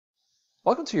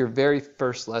Welcome to your very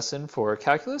first lesson for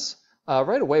calculus.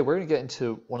 Right away, we're going to get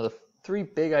into one of the three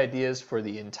big ideas for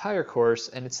the entire course,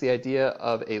 and it's the idea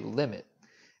of a limit.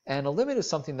 And a limit is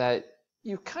something that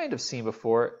you've kind of seen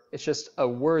before. It's just a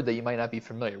word that you might not be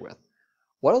familiar with.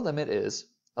 What a limit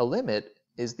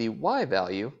is the y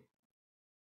value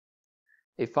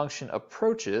a function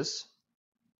approaches.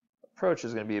 Approach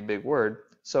is going to be a big word.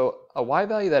 So a y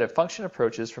value that a function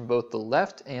approaches from both the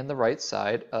left and the right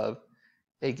side of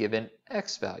a given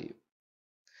x value.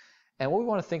 And what we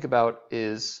want to think about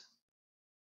is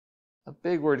a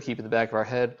big word to keep in the back of our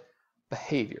head,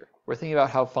 behavior. We're thinking about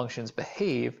how functions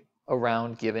behave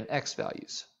around given x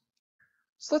values.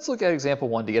 So let's look at example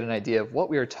 1 to get an idea of what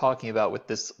we are talking about with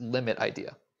this limit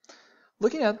idea.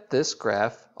 Looking at this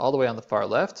graph all the way on the far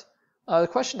left, the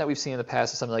question that we've seen in the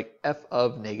past is something like f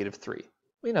of -3.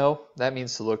 We know that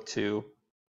means to look to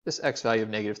this x value of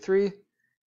 -3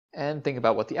 and think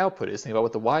about what the output is. Think about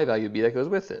what the y value would be that goes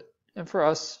with it. And for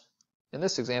us, in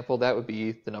this example, that would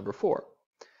be the number 4.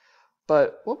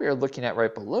 But what we are looking at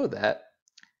right below that,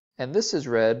 and this is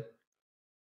read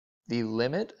the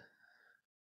limit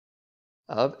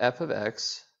of f of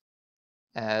x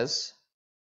as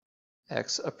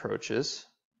x approaches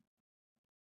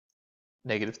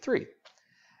 -3.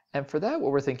 And for that,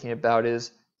 what we're thinking about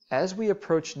is as we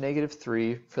approach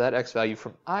 -3 for that x value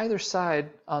from either side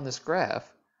on this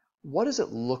graph, what does it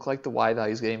look like the y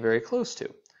value is getting very close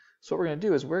to? So what we're going to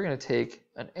do is we're going to take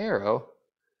an arrow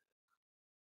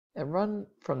and run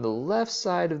from the left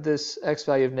side of this x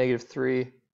value of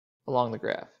 -3 along the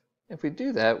graph. If we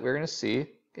do that, we're going to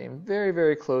see getting very,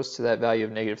 very close to that value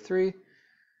of -3,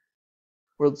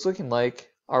 where it's looking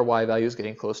like our y value is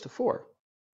getting close to 4.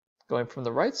 Going from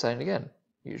the right side, and again,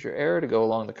 use your arrow to go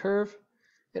along the curve,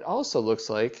 it also looks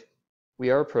like we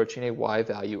are approaching a y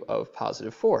value of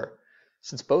 +4.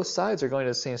 Since both sides are going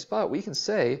to the same spot, we can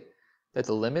say that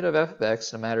the limit of f of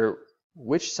x, no matter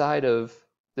which side of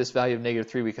this value of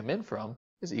 -3 we come in from,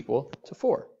 is equal to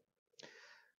 4.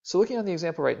 So looking at the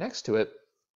example right next to it,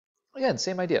 again,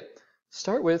 same idea.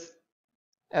 Start with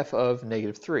f of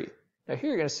 -3. Now here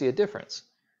you're going to see a difference.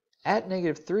 At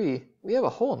 -3, we have a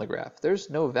hole in the graph.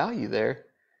 There's no value there.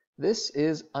 This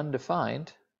is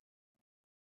undefined,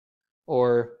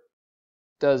 or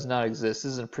does not exist.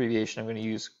 This is an abbreviation I'm going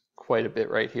to use quite a bit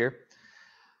right here.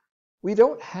 We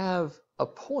don't have a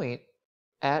point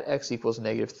at x equals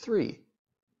 -3,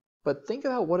 but think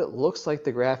about what it looks like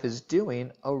the graph is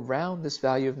doing around this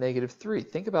value of -3.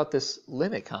 Think about this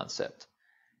limit concept.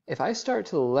 If I start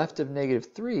to the left of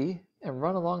 -3 and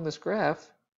run along this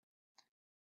graph,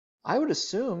 I would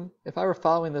assume, if I were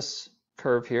following this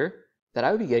curve here, that I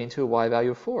would be getting to a y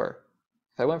value of 4.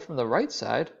 If I went from the right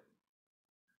side,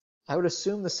 I would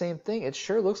assume the same thing. It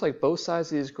sure looks like both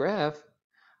sides of this graph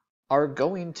are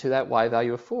going to that y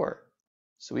value of 4.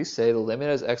 So we say the limit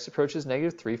as x approaches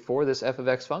 -3 for this f of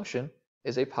x function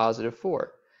is a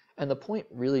 +4. And the point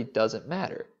really doesn't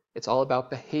matter. It's all about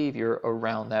behavior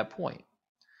around that point.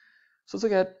 So let's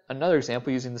look at another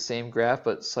example using the same graph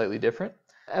but slightly different.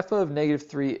 F of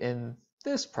 -3 in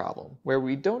this problem, where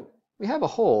we have a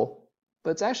hole,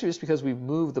 but it's actually just because we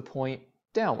moved the point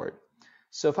downward.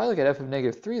 So if I look at f of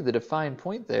 -3, the defined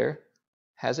point there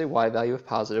has a y value of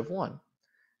 +1.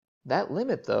 That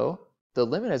limit though, the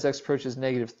limit as x approaches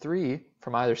 -3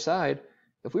 from either side,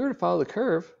 if we were to follow the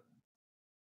curve,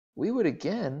 we would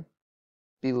again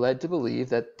be led to believe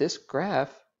that this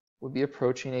graph would be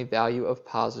approaching a value of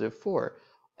 +4.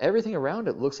 Everything around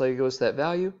it looks like it goes to that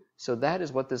value, so that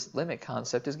is what this limit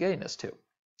concept is getting us to.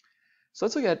 So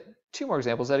let's look at two more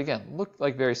examples that again look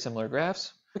like very similar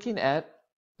graphs. Looking at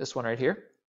this one right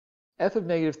here, f of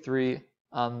 -3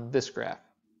 on this graph.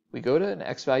 We go to an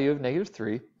x value of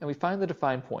 -3 and we find the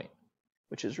defined point,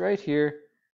 which is right here,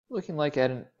 looking like at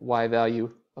a y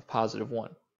value of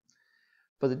 +1.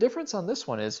 But the difference on this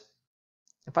one is,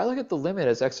 if I look at the limit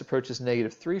as x approaches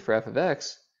 -3 for f of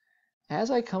x,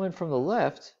 as I come in from the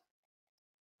left,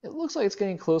 it looks like it's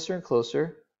getting closer and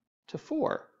closer to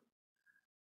 4.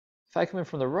 If I come in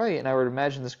from the right and I were to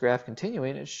imagine this graph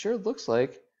continuing, it sure looks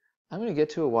like I'm going to get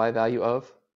to a y value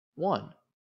of 1.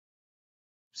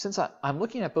 Since I'm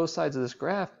looking at both sides of this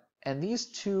graph and these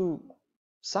two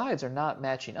sides are not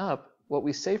matching up, what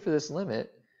we say for this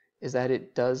limit is that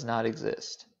it does not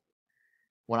exist.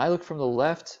 When I look from the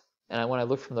left and when I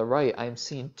look from the right, I'm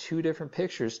seeing two different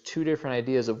pictures, two different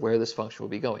ideas of where this function will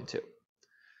be going to.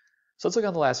 So let's look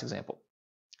on the last example.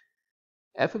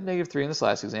 F of -3 in this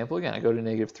last example, again, I go to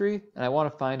 -3 and I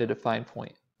want to find a defined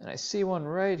point. And I see one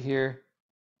right here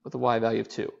with a y value of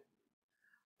 2.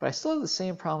 But I still have the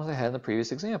same problems I had in the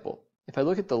previous example. If I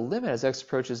look at the limit as x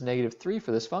approaches -3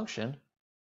 for this function,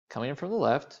 coming in from the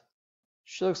left,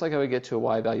 sure looks like I would get to a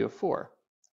y value of 4.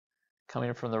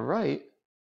 Coming from the right,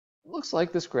 looks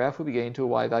like this graph would be getting to a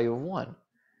y value of 1.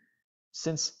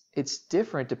 Since it's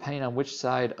different depending on which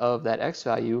side of that x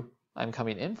value I'm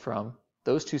coming in from,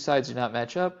 those two sides do not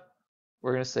match up,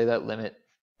 we're going to say that limit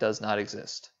does not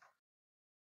exist.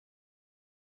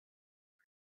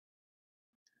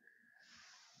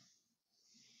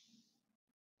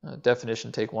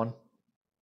 Definition take 1.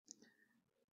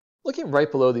 Looking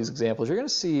right below these examples, you're going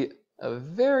to see a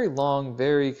very long,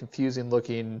 very confusing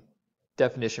looking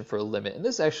definition for a limit. And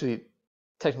this is actually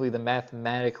technically the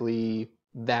mathematically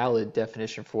valid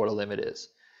definition for what a limit is.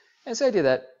 And it's the idea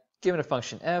that given a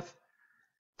function f,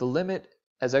 the limit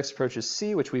as x approaches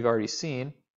c, which we've already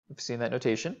seen, we've seen that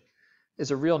notation,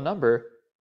 is a real number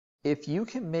if you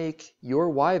can make your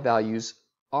y values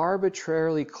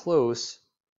arbitrarily close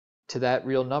to that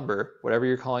real number, whatever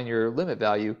you're calling your limit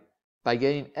value, by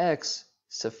getting x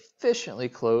sufficiently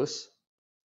close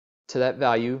to that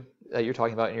value that you're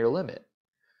talking about in your limit.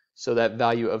 So that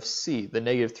value of c, the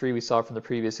 -3 we saw from the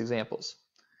previous examples.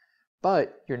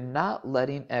 But you're not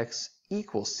letting x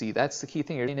equal c. That's the key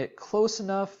thing. You're getting it close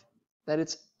enough that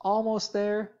it's almost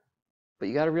there, but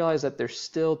you got to realize that there's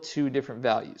still two different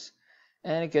values.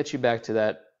 And it gets you back to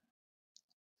that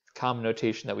common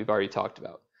notation that we've already talked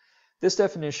about. This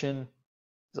definition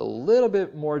is a little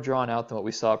bit more drawn out than what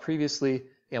we saw previously.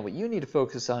 And what you need to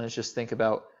focus on is just think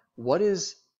about what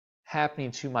is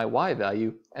happening to my y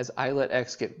value as I let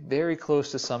x get very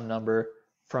close to some number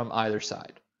from either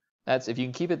side. That's, if you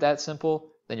can keep it that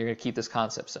simple, then you're going to keep this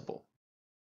concept simple.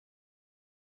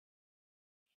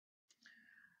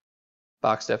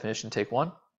 Box definition take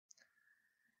 1.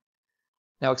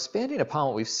 Now, expanding upon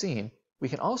what we've seen, we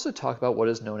can also talk about what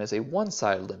is known as a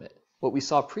one-sided limit. What we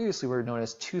saw previously were known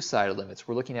as two-sided limits.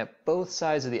 We're looking at both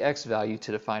sides of the x value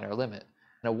to define our limit.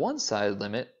 And a one-sided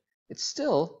limit, it's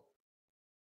still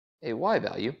a y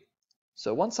value.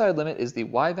 So one-sided limit is the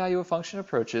y value a function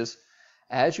approaches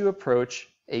as you approach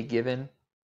a given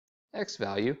x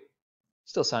value,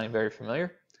 still sounding very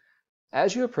familiar,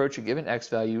 as you approach a given x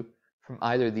value from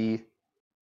either the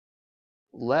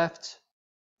left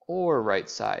or right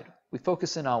side. We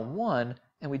focus in on one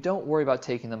and we don't worry about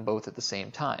taking them both at the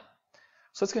same time.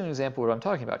 So let's get an example of what I'm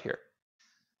talking about here.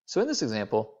 So in this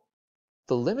example,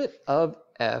 the limit of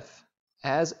f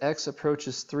as x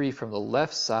approaches 3 from the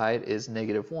left side is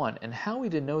 -1. And how we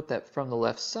denote that from the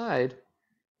left side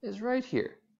is right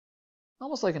here.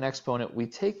 Almost like an exponent, we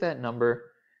take that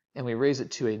number and we raise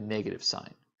it to a negative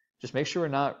sign. Just make sure we're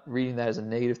not reading that as a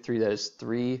 -3, that is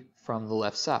 3 from the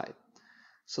left side.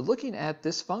 So looking at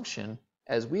this function,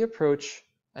 as we approach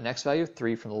an x value of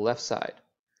 3 from the left side,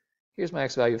 here's my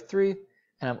x value of 3,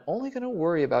 and I'm only going to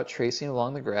worry about tracing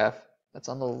along the graph that's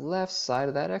on the left side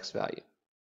of that x value.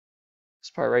 This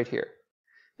part right here.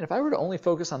 And if I were to only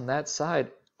focus on that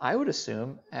side, I would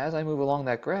assume as I move along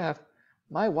that graph,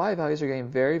 my y values are getting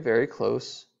very, very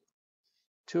close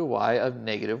to a y of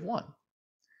 -1.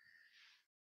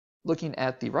 Looking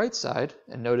at the right side,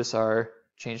 and notice our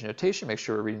change in notation, make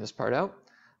sure we're reading this part out.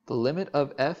 The limit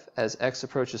of f as x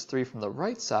approaches 3 from the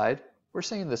right side, we're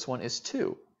saying this one is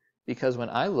 2. Because when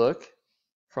I look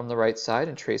from the right side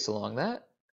and trace along that,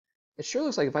 it sure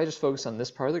looks like if I just focus on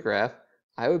this part of the graph,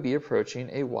 I would be approaching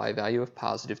a y value of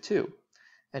 +2.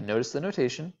 And notice the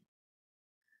notation.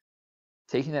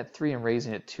 Taking that 3 and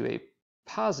raising it to a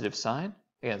positive sign.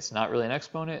 Again, it's not really an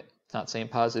exponent. It's not saying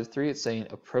 +3. It's saying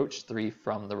approach 3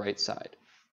 from the right side.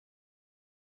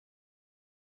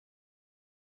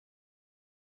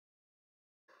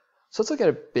 So let's look at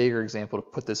a bigger example to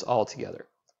put this all together.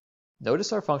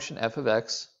 Notice our function f of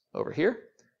x over here.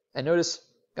 And notice,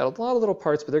 got a lot of little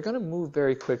parts, but they're going to move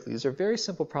very quickly. These are very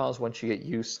simple problems once you get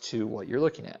used to what you're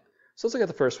looking at. So let's look at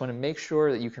the first one and make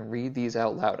sure that you can read these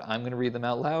out loud. I'm going to read them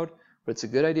out loud, but it's a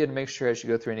good idea to make sure as you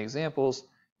go through any examples,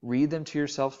 read them to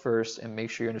yourself first and make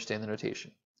sure you understand the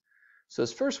notation. So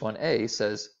this first one, A,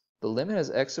 says the limit as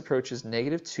x approaches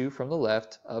 -2 from the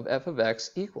left of f of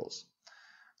x equals.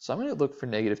 So I'm going to look for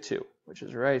 -2, which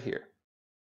is right here.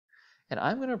 And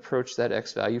I'm going to approach that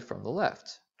x value from the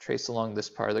left, trace along this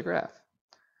part of the graph.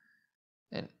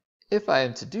 And if I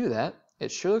am to do that,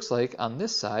 it sure looks like on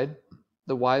this side,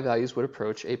 the y values would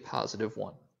approach a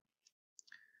 +1.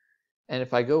 And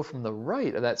if I go from the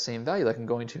right of that same value, like I'm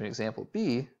going to an example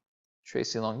B,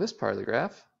 tracing along this part of the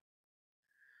graph,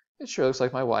 it sure looks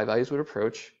like my y values would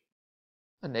approach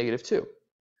a -2.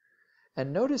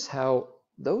 And notice how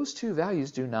those two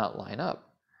values do not line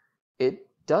up.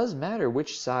 It does matter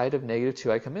which side of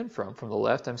 -2 I come in from. From the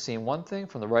left, I'm seeing one thing.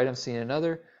 From the right, I'm seeing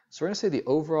another. So we're going to say the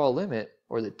overall limit,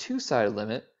 or the two-sided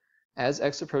limit, as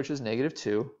x approaches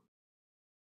 -2,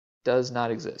 does not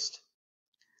exist.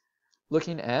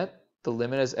 Looking at the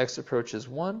limit as x approaches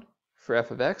 1 for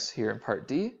f of x here in part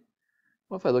D,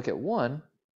 well, if I look at 1,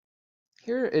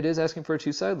 here it is asking for a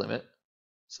two-sided limit.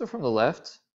 So from the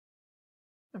left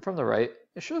and from the right,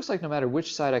 it sure looks like no matter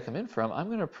which side I come in from, I'm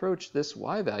going to approach this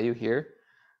y value here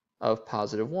of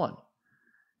positive 1.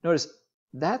 Notice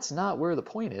that's not where the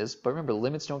point is, but remember,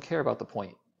 limits don't care about the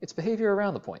point. It's behavior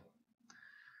around the point.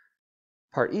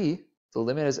 Part E, the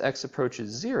limit as x approaches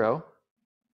 0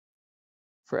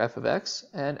 for f of x,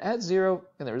 and at 0,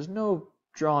 and there's no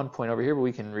drawn point over here, but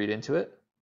we can read into it.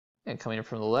 And coming in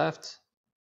from the left,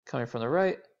 coming from the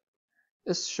right,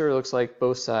 this sure looks like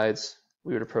both sides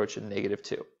we would approach at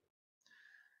 -2.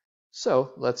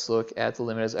 So let's look at the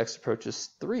limit as x approaches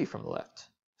 3 from the left.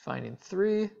 Finding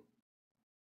 3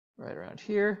 right around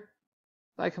here.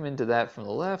 If I come into that from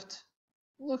the left,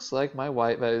 it looks like my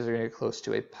y values are going to get close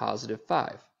to a positive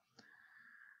 5.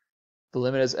 The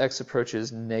limit as x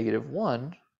approaches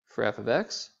 -1 for f of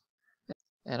x,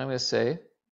 and I'm going to say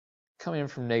coming in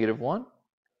from -1,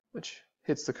 which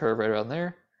hits the curve right around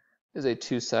there, is a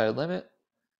two-sided limit.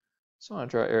 So I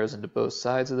want to draw arrows into both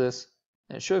sides of this,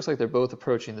 and it sure looks like they're both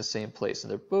approaching the same place,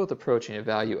 and they're both approaching a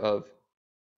value of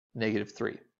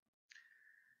 -3.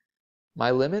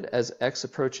 My limit as x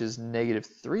approaches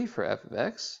 -3 for f of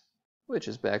x, which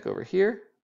is back over here.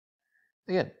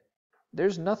 Again,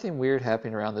 there's nothing weird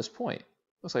happening around this point.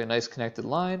 Looks like a nice connected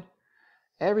line.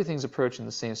 Everything's approaching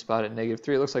the same spot at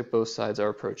 -3. It looks like both sides are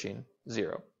approaching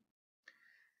 0.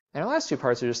 And our last two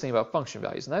parts are just thinking about function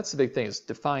values, and that's the big thing, is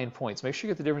define points. Make sure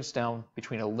you get the difference down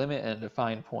between a limit and a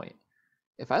defined point.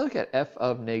 If I look at f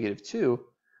of -2,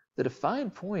 the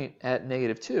defined point at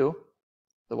 -2,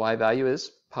 the y value is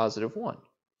positive 1.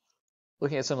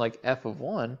 Looking at something like f of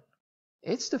 1,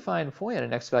 its defined point at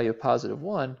an x value of positive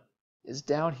 1 is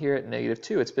down here at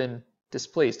 -2. It's been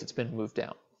displaced, it's been moved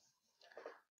down.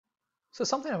 So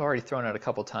something I've already thrown out a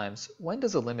couple times, when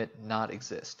does a limit not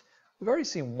exist? We've already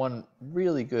seen one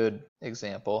really good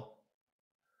example,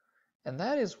 and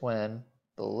that is when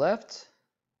the left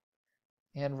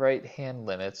and right hand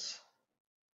limits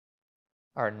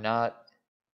are not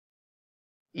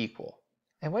equal.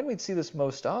 And when we'd see this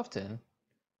most often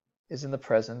is in the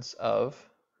presence of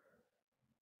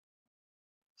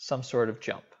some sort of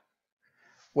jump.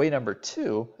 Way number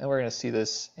 2, and we're going to see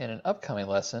this in an upcoming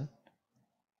lesson,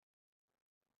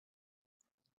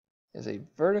 is a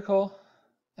vertical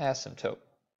asymptote,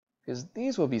 because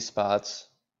these will be spots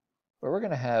where we're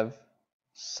going to have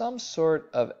some sort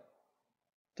of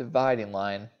dividing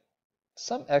line,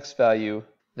 some x value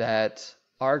that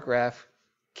our graph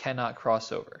cannot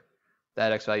cross over.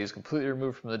 That x value is completely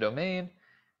removed from the domain,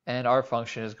 and our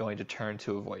function is going to turn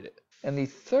to avoid it. And the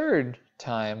third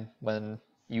time when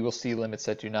you will see limits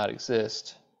that do not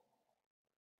exist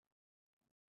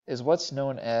is what's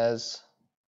known as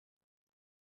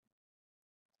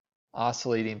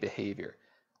oscillating behavior.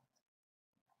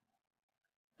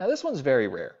 Now this one's very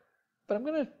rare, but I'm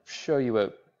going to show you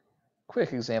a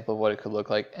quick example of what it could look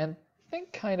like, and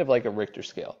think kind of like a Richter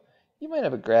scale. You might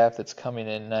have a graph that's coming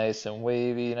in nice and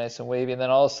wavy, and then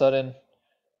all of a sudden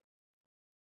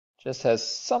just has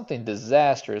something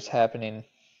disastrous happening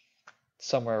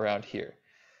somewhere around here.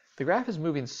 The graph is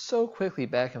moving so quickly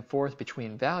back and forth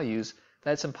between values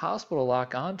that it's impossible to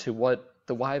lock on to what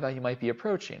the y value might be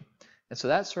approaching. And so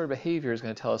that sort of behavior is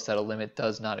going to tell us that a limit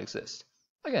does not exist.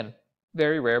 Again,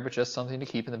 very rare, but just something to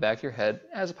keep in the back of your head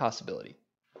as a possibility.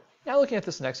 Now looking at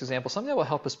this next example, something that will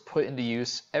help us put into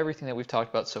use everything that we've talked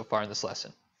about so far in this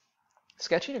lesson.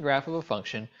 Sketching a graph of a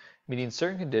function meeting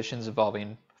certain conditions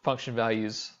involving function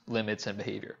values, limits, and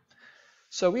behavior.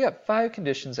 So we have 5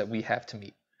 conditions that we have to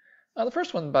meet. Now the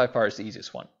first one by far is the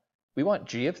easiest one. We want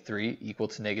g of 3 equal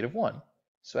to -1.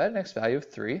 So at an x value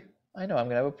of 3, I know I'm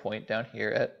going to have a point down here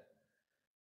at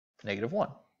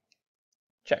 -1.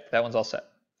 Check, that one's all set.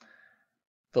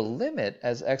 The limit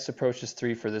as x approaches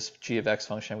 3 for this g of x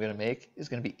function I'm going to make is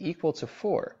going to be equal to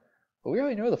 4. But we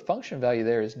already know the function value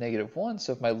there is -1,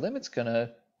 so if my limit's going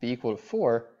to be equal to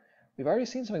 4, we've already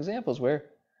seen some examples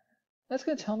where that's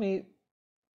going to tell me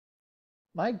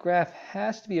my graph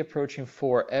has to be approaching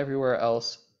 4 everywhere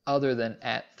else other than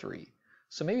at 3.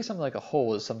 So maybe something like a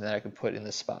hole is something that I could put in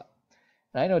this spot.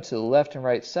 And I know to the left and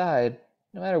right side,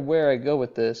 no matter where I go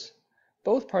with this,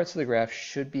 both parts of the graph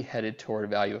should be headed toward a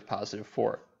value of positive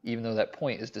 4, even though that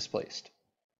point is displaced.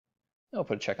 I'll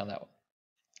put a check on that one.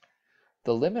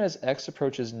 The limit as x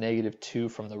approaches -2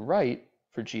 from the right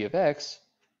for g of x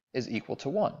is equal to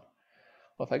 1.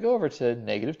 Well, if I go over to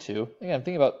 -2, again, I'm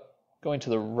thinking about going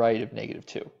to the right of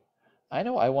 -2. I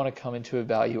know I want to come into a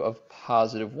value of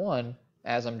positive 1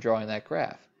 as I'm drawing that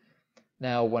graph.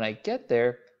 Now, when I get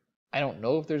there, I don't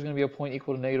know if there's going to be a point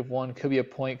equal to -1. Could be a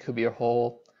point, could be a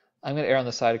hole. I'm going to err on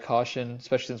the side of caution,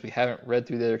 especially since we haven't read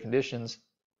through the other conditions,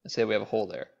 and say we have a hole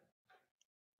there.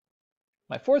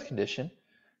 My fourth condition,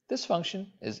 this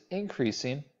function is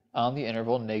increasing on the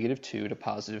interval -2 to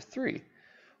 +3.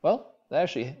 Well, that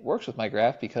actually works with my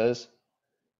graph because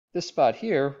this spot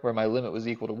here where my limit was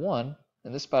equal to 1,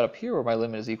 and this spot up here where my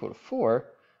limit is equal to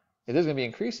 4, if this is going to be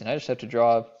increasing, I just have to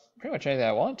draw pretty much anything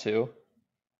I want to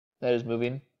that is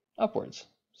moving upwards.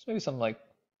 So maybe something like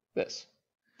this.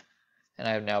 And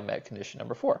I have now met condition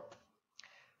number 4.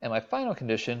 And my final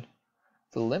condition,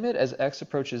 the limit as x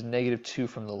approaches -2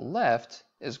 from the left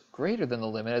is greater than the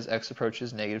limit as x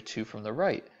approaches -2 from the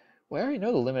right. Well, I already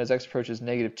know the limit as x approaches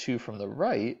 -2 from the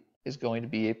right is going to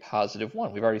be a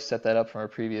 +1. We've already set that up from our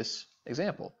previous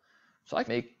example. So I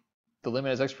can make the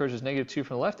limit as x approaches -2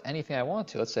 from the left anything I want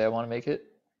to. Let's say I want to make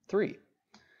it 3.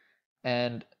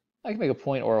 And I can make a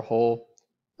point or a hole.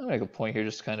 I'm going to make a point here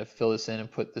just to kind of fill this in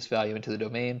and put this value into the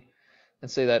domain and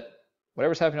say that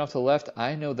whatever's happening off to the left,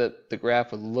 I know that the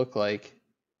graph would look like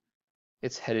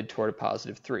it's headed toward a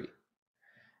 +3.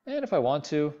 And if I want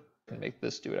to, I can make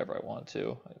this do whatever I want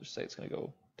to. I just say it's going to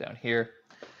go down here.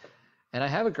 And I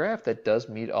have a graph that does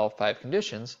meet all 5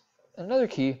 conditions. And another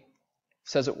key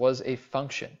says it was a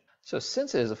function. So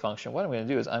since it is a function, what I'm going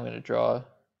to do is I'm going to draw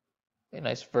a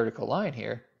nice vertical line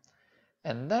here.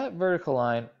 And that vertical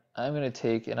line I'm going to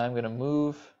take and I'm going to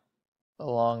move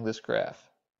along this graph.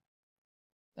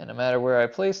 And no matter where I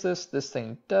place this, this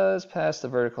thing does pass the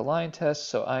vertical line test,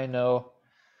 so I know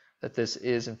that this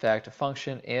is in fact a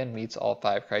function and meets all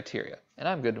 5 criteria. And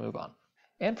I'm good to move on.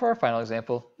 And for our final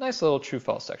example, nice little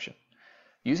true-false section.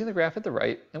 Using the graph at the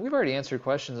right, and we've already answered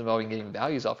questions involving getting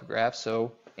values off a graph,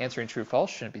 so answering true-false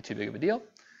shouldn't be too big of a deal.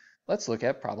 Let's look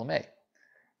at problem A.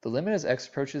 The limit as x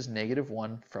approaches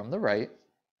 -1 from the right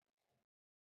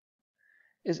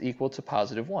is equal to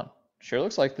 +1. Sure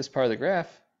looks like this part of the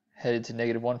graph headed to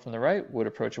 -1 from the right would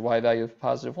approach a y value of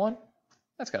 +1.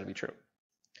 That's got to be true.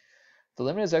 The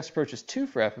limit as x approaches 2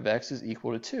 for f of x is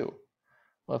equal to 2.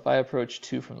 Well, if I approach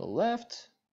 2 from the left,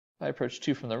 if I approach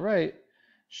 2 from the right,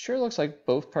 sure looks like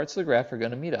both parts of the graph are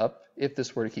going to meet up if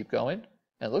this were to keep going,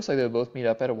 and it looks like they would both meet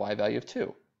up at a y value of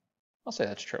 2. I'll say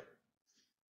that's true.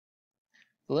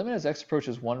 The limit as x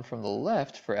approaches 1 from the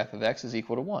left for f of x is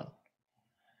equal to 1.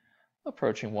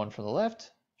 Approaching 1 from the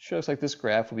left, sure looks like this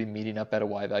graph will be meeting up at a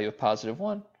y value of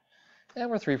 +1, and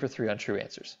we're 3 for 3 on true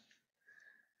answers.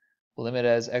 The limit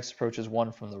as x approaches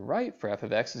 1 from the right for f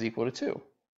of x is equal to 2.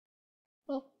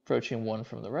 Well, approaching 1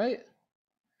 from the right,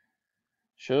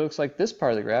 sure looks like this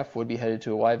part of the graph would be headed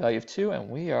to a y value of 2, and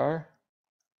we are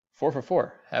 4 for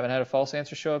 4. Haven't had a false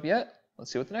answer show up yet.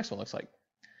 Let's see what the next one looks like.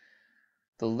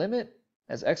 The limit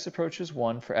as x approaches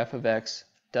 1 for f of x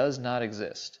does not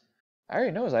exist. I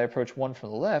already know as I approach 1 from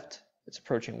the left, it's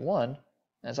approaching 1.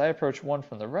 As I approach 1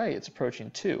 from the right, it's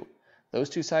approaching 2. Those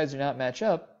two sides do not match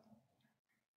up.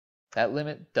 That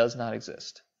limit does not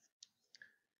exist.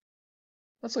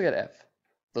 Let's look at f.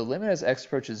 The limit as x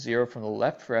approaches 0 from the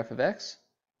left for f of x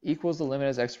equals the limit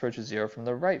as x approaches 0 from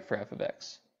the right for f of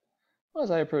x. Well,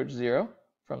 as I approach 0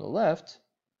 from the left,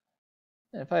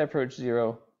 and if I approach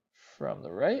 0 from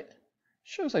the right,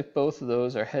 shows like both of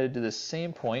those are headed to the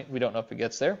same point. We don't know if it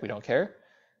gets there. We don't care.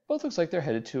 Both looks like they're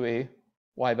headed to a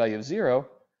y value of 0.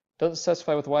 Doesn't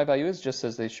specify what the y value is, just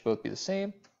says they should both be the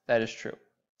same. That is true.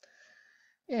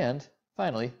 And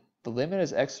finally, the limit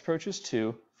as x approaches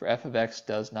 2 for f of x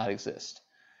does not exist.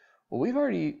 Well, we've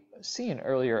already seen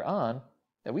earlier on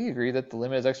that we agree that the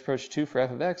limit as x approaches 2 for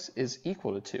f of x is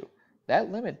equal to 2.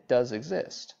 That limit does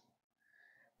exist.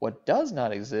 What does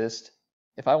not exist,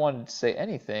 if I wanted to say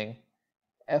anything,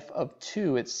 f of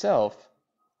 2 itself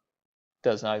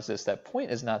does not exist. That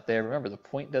point is not there. Remember, the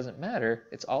point doesn't matter.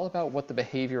 It's all about what the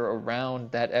behavior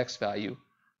around that x value,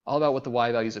 all about what the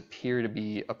y values appear to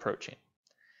be approaching.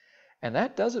 And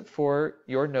that does it for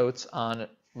your notes on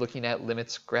looking at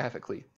limits graphically.